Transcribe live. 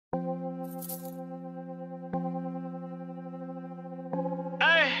Gang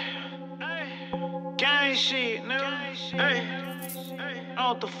shit, nigga. Hey, I know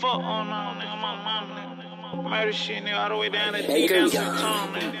what the fuck on nigga. My mama, nigga. Murder shit, nigga, all the way down to T down to the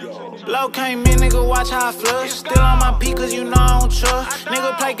tongue, nigga. Low came in, nigga, watch how I flush. Still on my peak, cause you know I don't trust.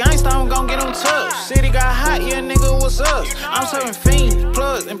 Nigga play gangsta, I'm gon' get him touched. City got hot, yeah, nigga, what's up? I'm serving fiends,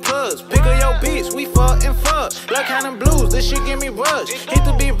 plugs and plugs. Pick up your bitch, we fuck and fuck. Look kind of blues, this shit give me rush. Hit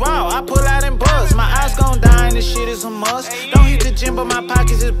the beat raw, I pull out and buzz. My eyes gon' die and this shit is a must. Don't hit the gym, but my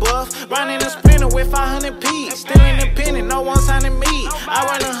pockets is buff. Running a sprinter with 500 P's. Still independent, no one signing me. I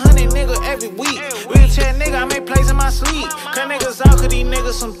run 100, nigga, every week. Real chat, nigga, I make plays in my sleep. Cut niggas out, cause these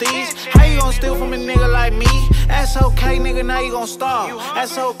niggas some thieves. How you gon' steal from a nigga like me? That's okay, nigga, now you gon' starve.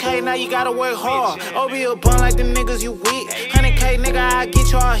 That's okay, now you gotta work hard. OB a bun like the niggas you weak. 100K, nigga, I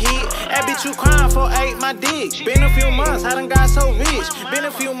get y'all heat. That bitch you crying for ate my dick. Been a few months, I done got so rich. Been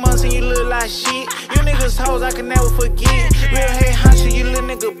a few months and you look like shit. You niggas hoes, I can never forget. Real head huncher, you little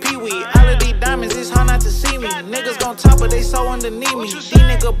nigga pee-wee. All of these diamonds, it's hard not to see me. Niggas gon' talk, but they so underneath me. These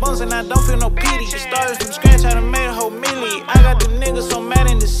nigga bums and I don't feel no pity. Started from scratch, I done made a whole milli. I got the niggas so mad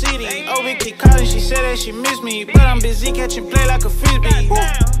in the city. OB keep calling, she said that she miss me. But I'm busy catching play like a Frisbee.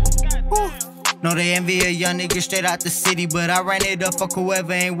 No, they envy a young nigga straight out the city, but I ran it up, fuck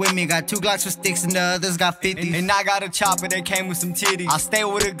whoever ain't with me. Got 2 Glocks for sticks and the others got 50. And I got a chopper that came with some titties. I stay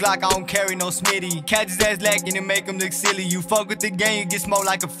with a Glock, I don't carry no Smitty. Catch his ass lacking and make him look silly. You fuck with the gang, you get smoked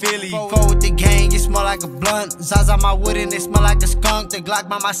like a Philly. Fuck with the gang, you smell like a blunt. Zaza my wood and they smell like a skunk. The Glock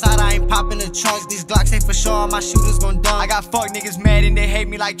by my side, I ain't popping the trunk. These Glocks ain't for sure, all my shooters gon' dunk. I got fuck niggas mad and they hate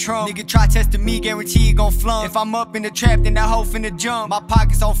me like Trump. Nigga try testing me, guarantee he gon' flunk. If I'm up in the trap, then that hoe finna jump. My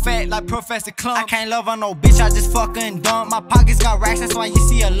pockets on fat like Professor Clump. I can't love on no bitch, I just fucking dump. My pockets got racks, that's why you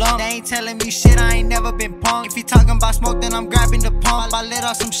see a lump. They ain't telling me shit, I ain't never been punked. If he talking about smoke, then I'm grabbing the pump. I let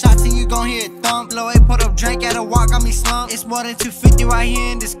off some shots and you gon' hear a thump. Lil A put up Drake at a walk, got me slumped. It's more than 250 right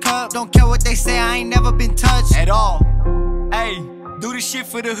here in this cup. Don't care what they say, I ain't never been touched at all. Ayy. Do this shit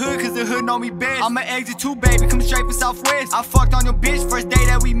for the hood, cause the hood know me best. I'm an exit 2, baby, come straight from Southwest. I fucked on your bitch first day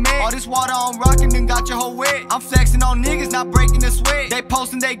that we met. All this water on rockin' then got your whole wet. I'm flexing on niggas, not breaking the sweat. They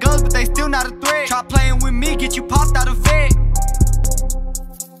posting they guns, but they still not a threat. Try playing with me, get you popped out of vet.